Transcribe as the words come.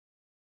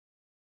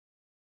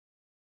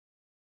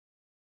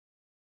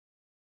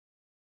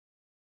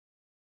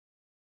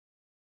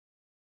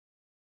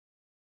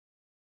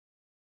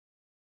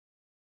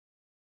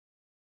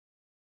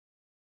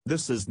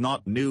This is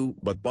not new,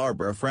 but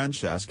Barbara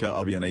Francesca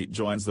Ovieni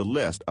joins the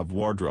list of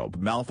wardrobe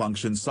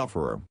malfunction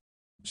sufferer.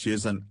 She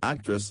is an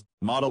actress,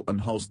 model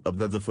and host of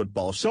the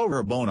football show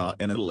Rabona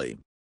in Italy.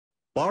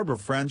 Barbara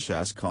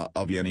Francesca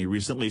Ovieni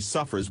recently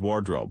suffers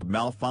wardrobe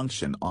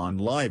malfunction on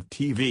live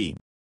TV.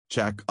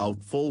 Check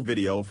out full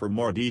video for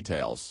more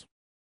details.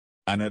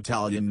 An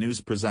Italian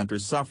news presenter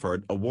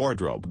suffered a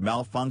wardrobe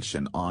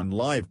malfunction on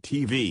live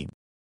TV.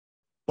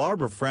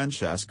 Barbara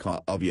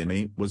Francesca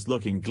Ovieni was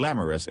looking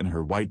glamorous in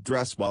her white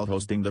dress while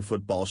hosting the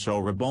football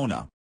show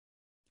Rabona.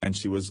 And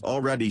she was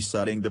already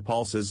setting the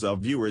pulses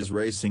of viewers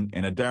racing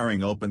in a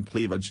daring open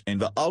cleavage in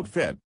the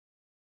outfit.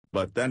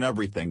 But then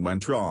everything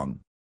went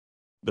wrong.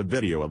 The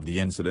video of the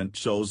incident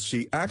shows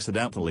she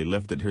accidentally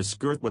lifted her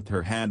skirt with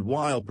her hand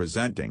while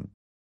presenting.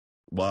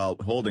 While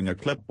holding a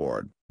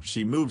clipboard,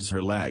 she moves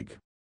her leg.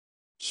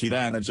 She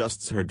then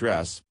adjusts her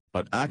dress,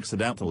 but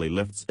accidentally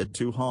lifts it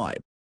too high.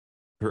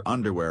 Her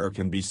underwear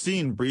can be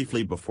seen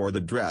briefly before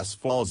the dress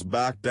falls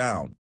back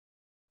down.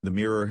 The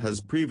Mirror has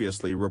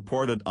previously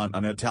reported on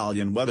an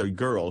Italian weather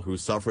girl who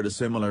suffered a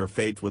similar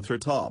fate with her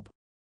top.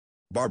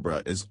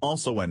 Barbara is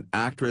also an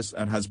actress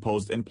and has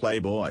posed in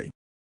Playboy.